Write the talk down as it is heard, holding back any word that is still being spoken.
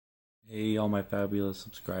Hey, all my fabulous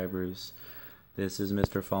subscribers. This is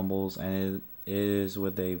Mr. Fumbles, and it is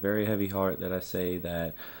with a very heavy heart that I say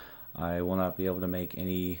that I will not be able to make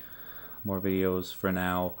any more videos for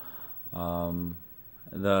now. The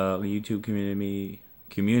YouTube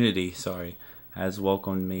community, has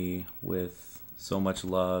welcomed me with so much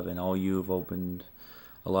love, and all you have opened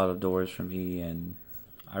a lot of doors for me, and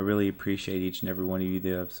I really appreciate each and every one of you that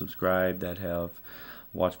have subscribed, that have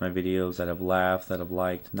watched my videos, that have laughed, that have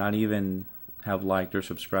liked, not even have liked or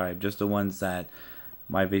subscribed, just the ones that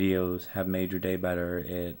my videos have made your day better.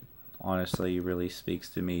 It honestly really speaks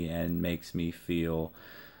to me and makes me feel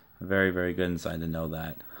very, very good inside to know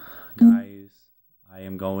that. Guys, I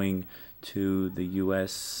am going to the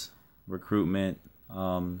U.S. recruitment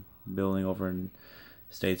building over in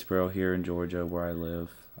Statesboro here in Georgia, where I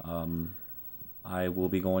live. I will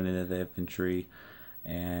be going into the infantry,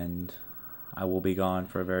 and I will be gone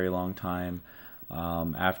for a very long time.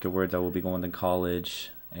 Afterwards, I will be going to college,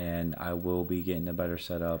 and I will be getting a better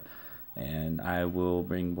setup, and I will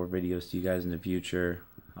bring more videos to you guys in the future.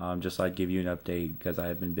 Just like give you an update, because I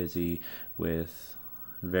have been busy with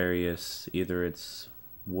various, either it's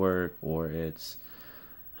work or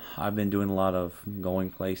I've been doing a lot of going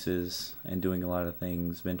places and doing a lot of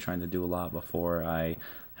things, been trying to do a lot before I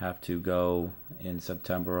have to go in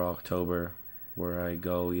September or October, where I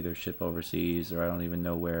go either ship overseas or I don't even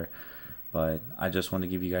know where. But I just want to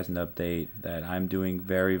give you guys an update that I'm doing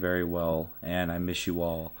very, very well, and I miss you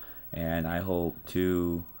all, and I hope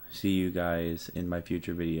to see you guys in my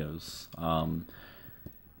future videos.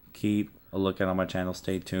 Keep a lookout on my channel,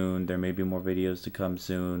 stay tuned. There may be more videos to come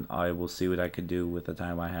soon. I will see what I could do with the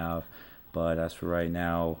time I have, but as for right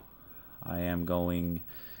now, I am going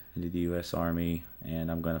into the U.S. Army, and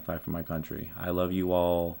I'm going to fight for my country. I love you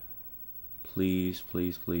all. Please,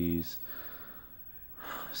 please, please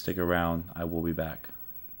stick around. I will be back.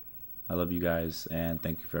 I love you guys, and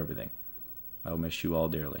thank you for everything. I will miss you all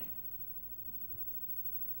dearly.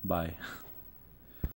 Bye.